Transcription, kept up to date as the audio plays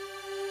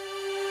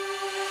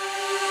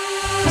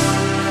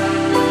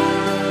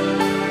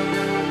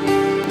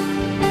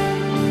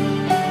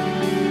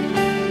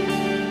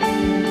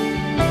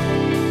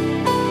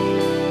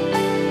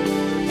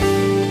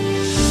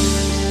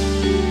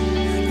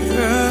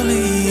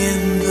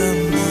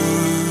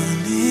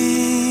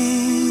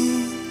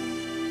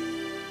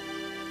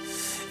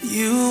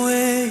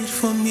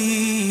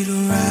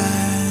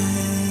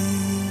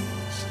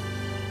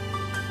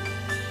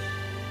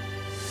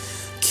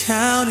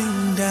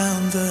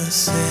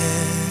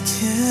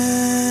seconds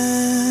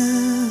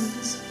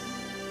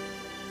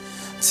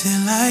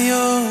till I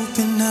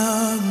open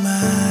up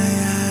my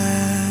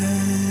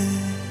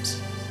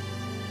eyes.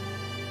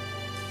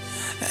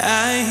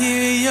 I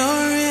hear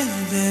your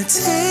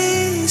invitation.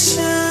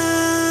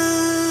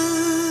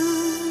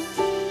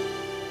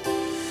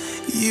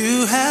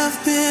 You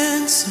have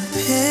been so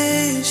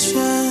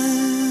patient.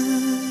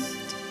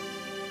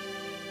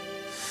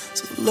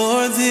 So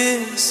Lord,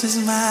 this is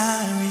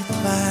my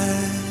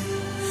reply.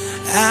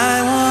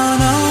 I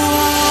wanna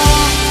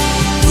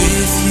walk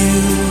with you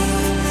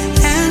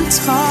and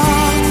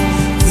talk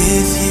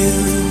with you,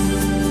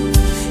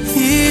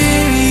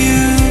 hear you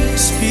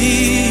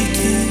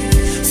speaking,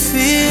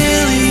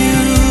 feel you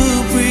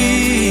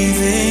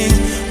breathing,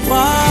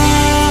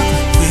 walk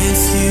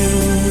with you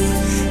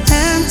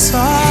and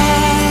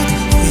talk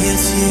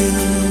with you,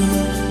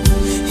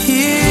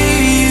 hear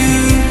you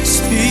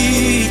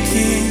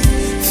speaking,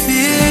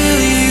 feel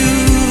you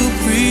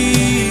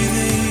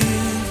breathing.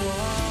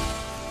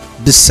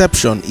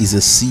 Deception is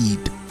a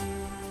seed,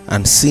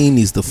 and sin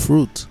is the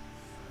fruit,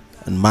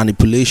 and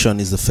manipulation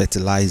is the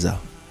fertilizer.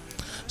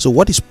 So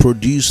what is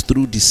produced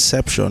through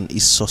deception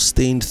is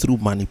sustained through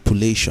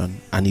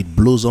manipulation, and it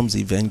blossoms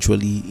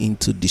eventually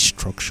into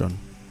destruction.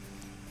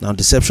 Now,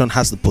 deception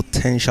has the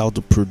potential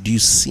to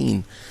produce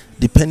sin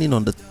depending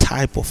on the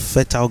type of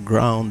fertile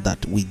ground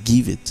that we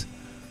give it.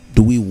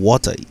 Do we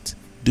water it?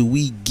 Do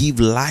we give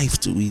life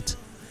to it?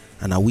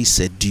 And are we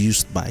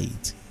seduced by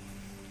it?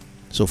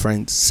 So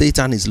friends,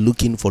 Satan is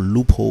looking for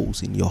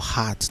loopholes in your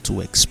heart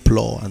to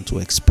explore and to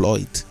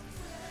exploit.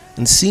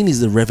 And sin is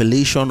the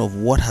revelation of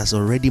what has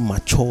already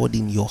matured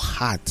in your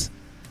heart.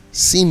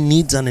 Sin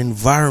needs an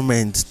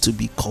environment to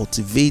be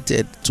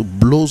cultivated, to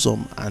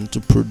blossom and to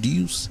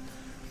produce.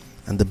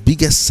 And the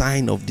biggest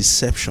sign of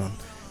deception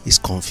is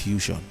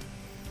confusion.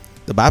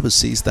 The Bible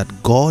says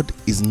that God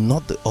is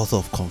not the author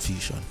of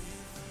confusion.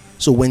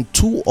 So when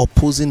two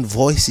opposing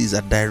voices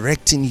are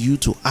directing you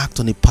to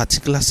act on a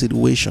particular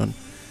situation,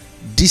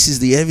 this is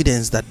the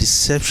evidence that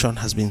deception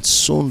has been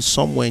sown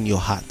somewhere in your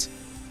heart.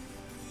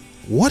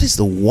 What is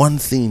the one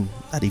thing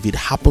that if it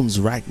happens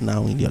right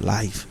now in your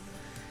life,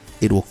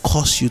 it will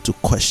cause you to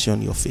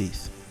question your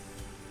faith?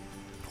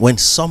 When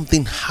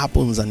something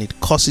happens and it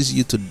causes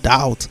you to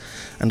doubt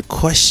and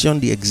question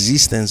the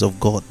existence of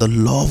God, the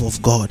love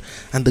of God,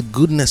 and the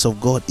goodness of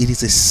God, it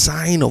is a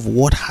sign of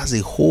what has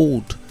a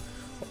hold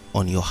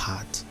on your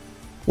heart.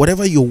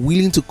 Whatever you're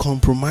willing to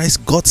compromise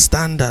God's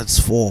standards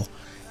for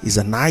is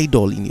an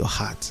idol in your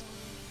heart.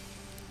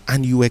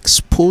 And you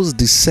expose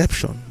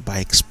deception by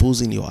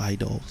exposing your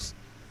idols.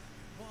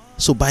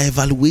 So by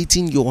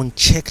evaluating your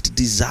unchecked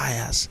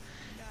desires,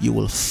 you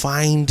will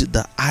find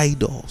the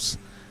idols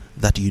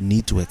that you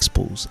need to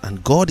expose.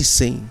 And God is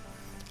saying,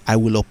 I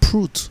will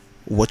uproot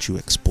what you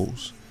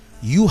expose.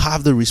 You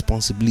have the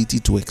responsibility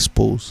to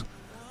expose,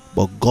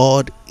 but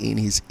God in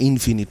his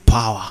infinite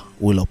power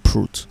will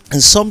uproot.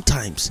 And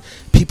sometimes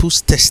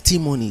people's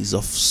testimonies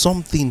of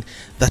something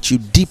that you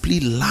deeply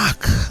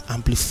lack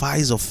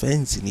amplifies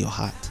offense in your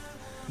heart.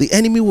 The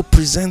enemy will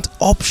present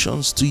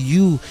options to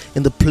you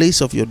in the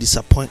place of your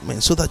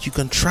disappointment so that you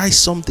can try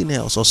something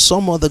else or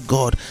some other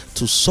God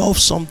to solve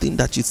something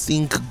that you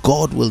think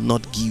God will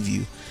not give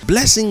you.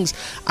 Blessings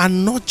are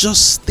not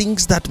just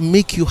things that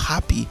make you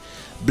happy.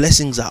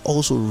 Blessings are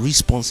also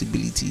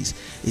responsibilities.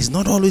 It's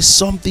not always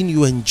something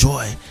you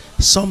enjoy.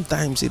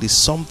 Sometimes it is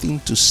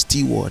something to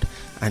steward,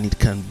 and it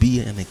can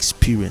be an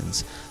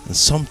experience, and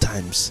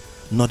sometimes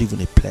not even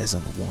a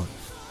pleasant one.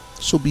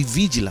 So be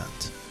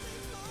vigilant.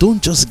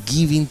 Don't just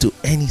give in to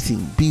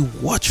anything. Be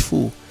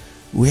watchful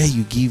where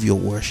you give your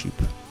worship.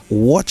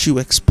 What you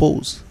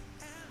expose,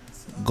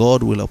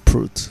 God will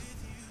uproot.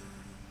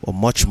 Or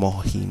much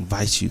more, he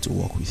invites you to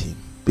walk with him.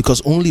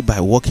 Because only by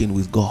walking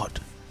with God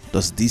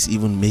does this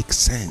even make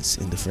sense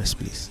in the first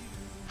place.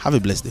 Have a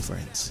blessed day,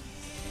 friends.